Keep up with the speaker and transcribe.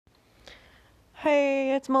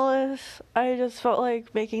Hey, it's Melissa. I just felt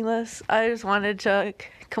like making this. I just wanted to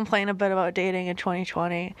complain a bit about dating in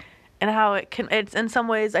 2020 and how it's in some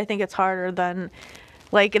ways, I think it's harder than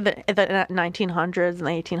like in the 1900s and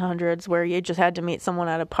the 1800s where you just had to meet someone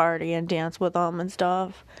at a party and dance with them and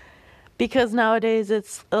stuff. Because nowadays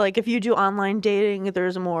it's like if you do online dating,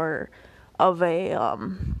 of a,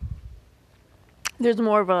 um, there's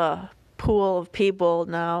more of a pool of people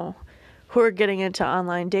now who are getting into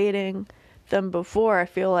online dating than before, I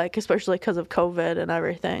feel like, especially because of COVID and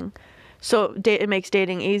everything. So it makes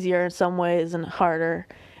dating easier in some ways and harder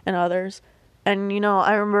in others. And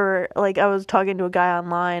I remember like I was talking to a guy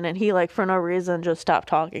online and he like for no reason just stopped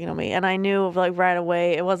talking to me. And I knew like right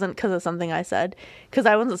away it wasn't because of something I said, because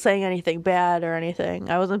I wasn't saying anything bad or anything.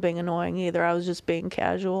 I wasn't being annoying either. I was just being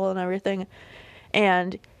casual and everything.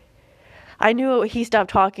 And I knew he stopped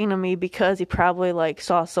talking to me because he probably like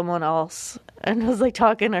saw someone else and was like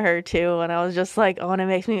talking to her too. And I was just like, oh, and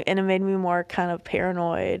it made me more kind of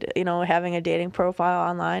paranoid, having a dating profile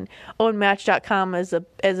online. Oh, and Match.com is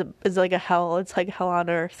like a hell. It's like hell on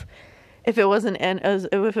earth. If it wasn't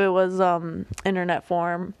if it was internet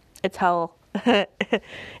form, it's hell.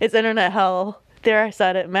 It's internet hell. There, I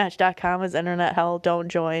said it. Match.com is internet hell. Don't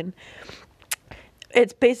join.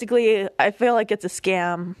 It's basically, I feel like it's a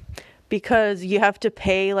scam because you have to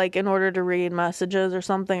pay like in order to read messages or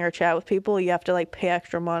something or chat with people. You have to like pay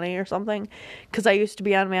extra money or something, because I used to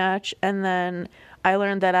be on Match and then I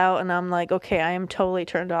learned that out and I'm like, okay, I am totally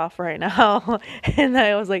turned off right now. And then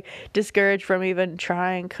I was like discouraged from even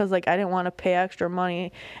trying because like I didn't want to pay extra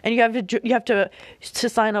money. And you have to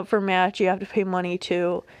sign up for Match, you have to pay money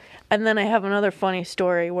too. And then I have another funny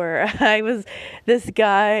story where this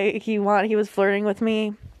guy, he was flirting with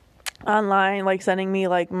me online, like sending me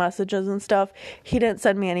like messages and stuff. He didn't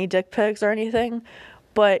send me any dick pics or anything,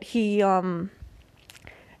 but he was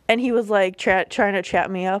like trying to chat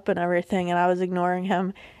me up and everything, and I was ignoring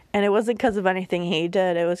him. And it wasn't because of anything he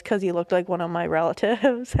did. It was because he looked like one of my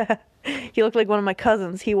relatives. He looked like one of my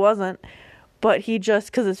cousins. He wasn't, but he just,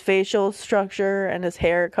 because his facial structure and his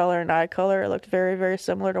hair color and eye color looked very, very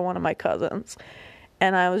similar to one of my cousins.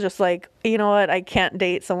 And I was just like, you know what? I can't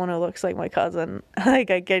date someone who looks like my cousin. Like,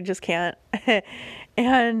 I just can't.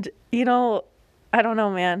 And, I don't know,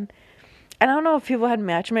 man. I don't know if people had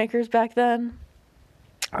matchmakers back then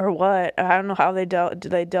or what. I don't know how they dealt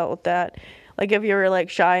with that. Like, if you were, like,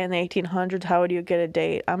 shy in the 1800s, how would you get a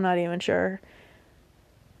date? I'm not even sure.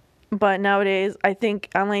 But nowadays, I think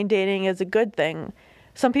online dating is a good thing.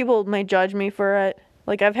 Some people may judge me for it.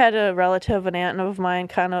 Like, I've had a relative, an aunt of mine,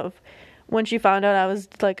 kind of, when she found out I was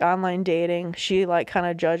like online dating, she like kind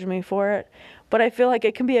of judged me for it. But I feel like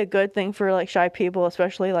it can be a good thing for like shy people,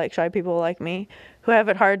 especially like shy people like me who have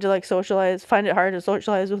it hard to like socialize, find it hard to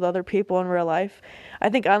socialize with other people in real life. I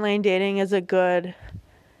think online dating is a good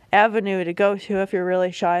avenue to go to if you're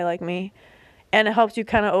really shy like me. And it helps you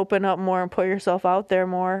kind of open up more and put yourself out there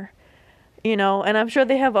more, and I'm sure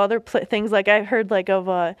they have other things. Like I heard like of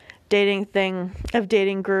a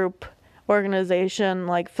dating group organization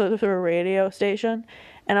like through a radio station,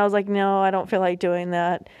 and I was like, no, I don't feel like doing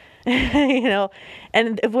that.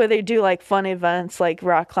 And where they do like fun events like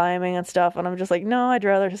rock climbing and stuff, and I'm just like, no, I'd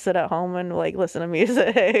rather sit at home and like listen to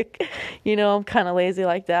music. I'm kind of lazy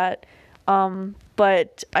like that.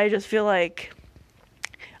 But I just feel like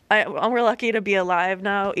we're lucky to be alive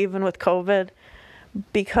now, even with COVID,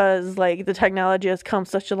 because like the technology has come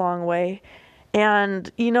such a long way. And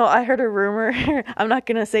I heard a rumor. I'm not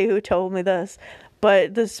gonna say who told me this,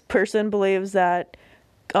 but this person believes that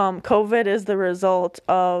COVID is the result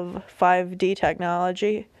of 5D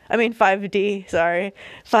technology. I mean 5D, sorry.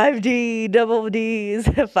 5D, double Ds,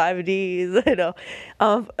 5Ds,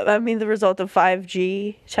 I mean the result of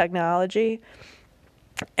 5G technology.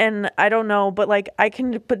 And I don't know, but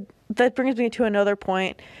but that brings me to another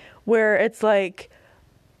point where it's like,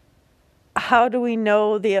 how do we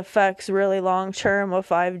know the effects really long term of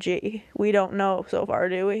 5G? We don't know so far,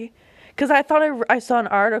 do we? Because I thought I saw an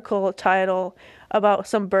article title about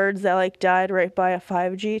some birds that like died right by a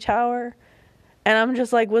 5G tower. And I'm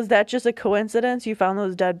just like, was that just a coincidence? You found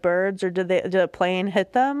those dead birds, or did a plane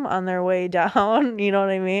hit them on their way down? You know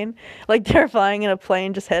what I mean? Like they're flying in a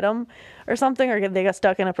plane, just hit them or something, or they got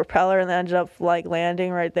stuck in a propeller and they ended up like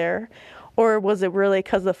landing right there. Or was it really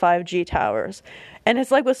because of the 5G towers? And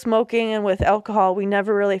it's like with smoking and with alcohol, we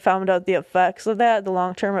never really found out the effects of that, the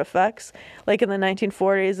long-term effects. Like in the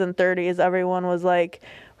 1940s and 30s, everyone was like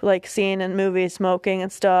seen in movies smoking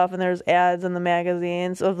and stuff, and there's ads in the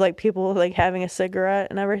magazines of like people like having a cigarette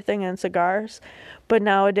and everything and cigars. But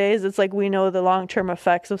nowadays, it's like we know the long-term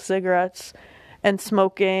effects of cigarettes and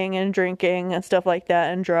smoking and drinking and stuff like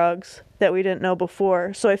that and drugs that we didn't know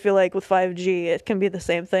before. So I feel like with 5G, it can be the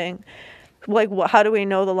same thing. Like, how do we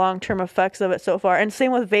know the long-term effects of it so far? And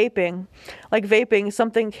same with vaping. Like vaping,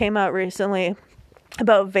 something came out recently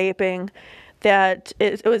about vaping that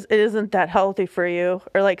it isn't that healthy for you,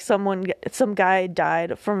 or like some guy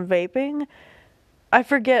died from vaping. I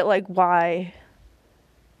forget like why.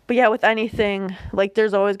 But yeah, with anything, like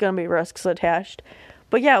there's always going to be risks attached.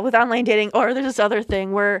 But yeah, with online dating, or there's this other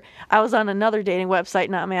thing where I was on another dating website,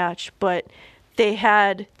 not Match, but they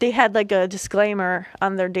had like a disclaimer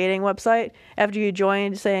on their dating website after you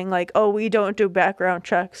joined saying like, oh, we don't do background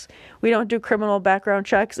checks. We don't do criminal background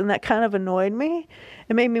checks. And that kind of annoyed me.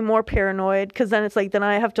 It made me more paranoid, because then it's like, then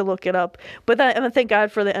I have to look it up. But then, and thank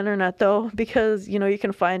God for the internet though, because, you know, you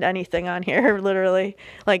can find anything on here, literally,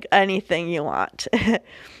 like anything you want.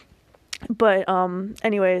 But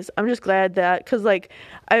anyways, I'm just glad that, because like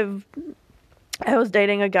I was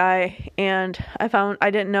dating a guy, and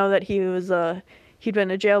I didn't know that he'd been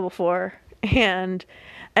to jail before, and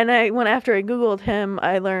after I Googled him,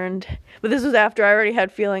 I learned, but this was after I already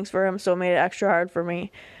had feelings for him, so it made it extra hard for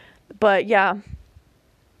me. But yeah,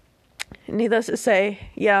 needless to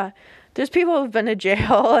say, yeah, there's people who've been to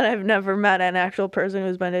jail, and I've never met an actual person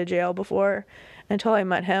who's been to jail before until I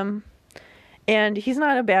met him. And he's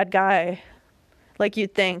not a bad guy, like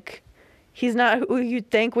you'd think. He's not who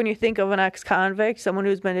you'd think when you think of an ex-convict, someone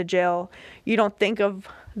who's been to jail. You don't think of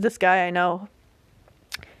this guy I know.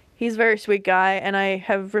 He's a very sweet guy, and I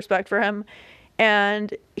have respect for him.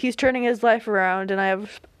 And he's turning his life around, and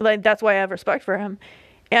that's why I have respect for him.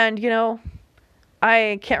 And, you know,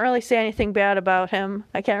 I can't really say anything bad about him.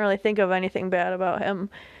 I can't really think of anything bad about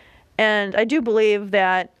him. And I do believe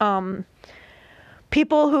that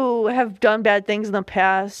people who have done bad things in the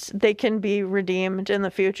past, they can be redeemed in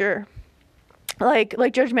the future. Like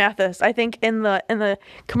Judge Mathis, I think in the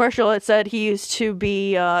commercial it said he used to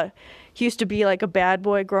be like a bad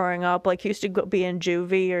boy growing up, like he used to be in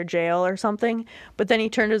juvie or jail or something, but then he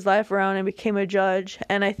turned his life around and became a judge,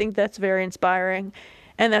 and I think that's very inspiring,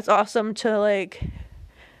 and that's awesome to like.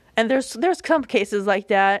 And there's some cases like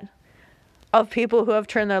that of people who have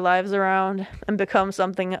turned their lives around and become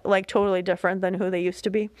something like totally different than who they used to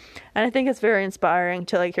be. And I think it's very inspiring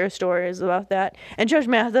to like hear stories about that. And Judge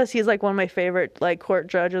Mathis, he's like one of my favorite like court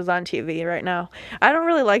judges on TV right now. I don't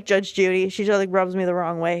really like Judge Judy. She just like rubs me the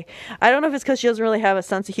wrong way. I don't know if it's because she doesn't really have a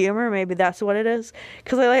sense of humor. Maybe that's what it is.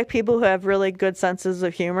 Because I like people who have really good senses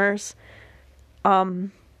of humors.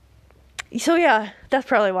 So yeah, that's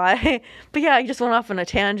probably why. But yeah, I just went off on a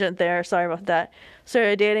tangent there. Sorry about that.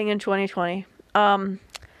 Started dating in 2020.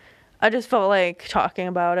 I just felt like talking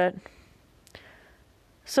about it.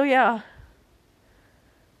 So yeah.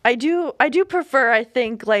 I do prefer, I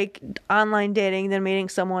think, like online dating than meeting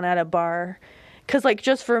someone at a bar. 'Cause like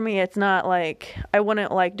just for me, it's not like I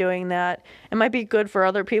wouldn't like doing that. It might be good for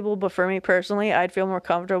other people, but for me personally, I'd feel more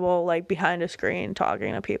comfortable like behind a screen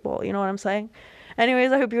talking to people. You know what I'm saying?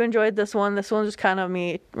 Anyways, I hope you enjoyed this one. This one's just kind of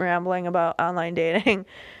me rambling about online dating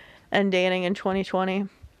and dating in 2020.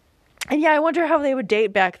 And yeah, I wonder how they would date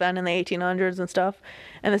back then in the 1800s and stuff.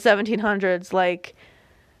 And the 1700s, like,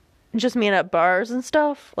 just meet at bars and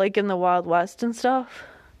stuff, like in the Wild West and stuff.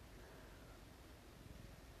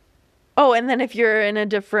 Oh, and then if you're in a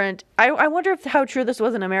different... I wonder how true this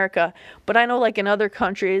was in America. But I know, like, in other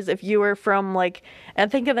countries, if you were from, like... I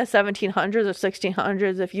think in the 1700s or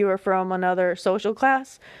 1600s, if you were from another social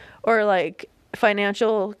class or, like,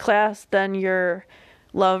 financial class, then your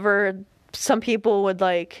lover... Some people would,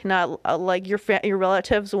 like, not... like, your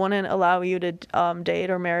relatives wouldn't allow you to date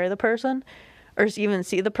or marry the person. Or even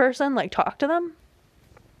see the person, like, talk to them.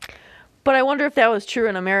 But I wonder if that was true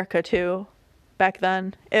in America, too. Back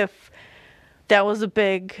then, if that was a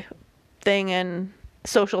big thing, and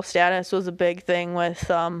social status was a big thing with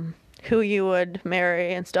who you would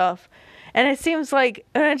marry and stuff. And it just seems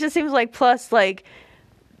like, plus, like,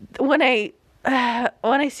 when I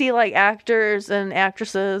see like actors and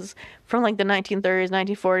actresses from like the 1930s,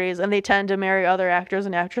 1940s, and they tend to marry other actors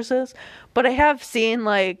and actresses, but I have seen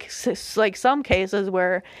like some cases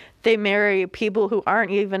where they marry people who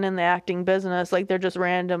aren't even in the acting business, like they're just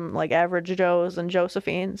random like average Joes and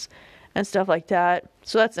Josephines and stuff like that.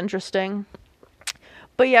 So that's interesting.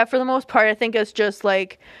 But yeah, for the most part, I think it's just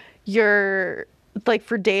like like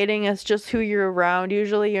for dating, it's just who you're around.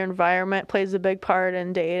 Usually your environment plays a big part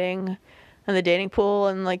in dating, and the dating pool,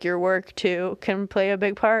 and like your work too can play a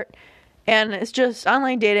big part. And it's just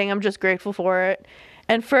online dating, I'm just grateful for it.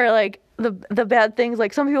 And for like the bad things,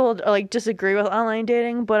 like some people like disagree with online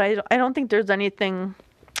dating, but I don't think there's anything,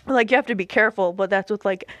 like you have to be careful, but that's with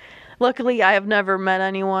like Luckily, I have never met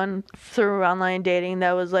anyone through online dating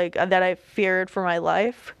that was like that I feared for my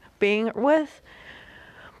life being with.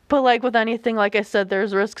 But like with anything, like I said,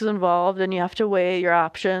 there's risks involved and you have to weigh your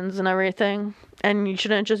options and everything. And you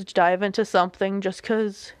shouldn't just dive into something just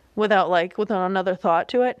because without another thought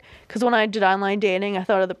to it. Because when I did online dating, I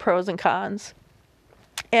thought of the pros and cons.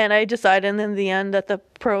 And I decided in the end that the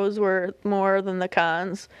pros were more than the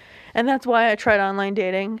cons. And that's why I tried online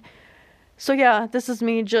dating. So yeah, this is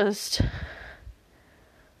me just,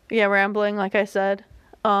 rambling, like I said.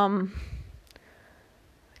 Can't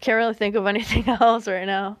really think of anything else right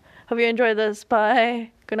now. Hope you enjoyed this. Bye.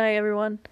 Good night, everyone.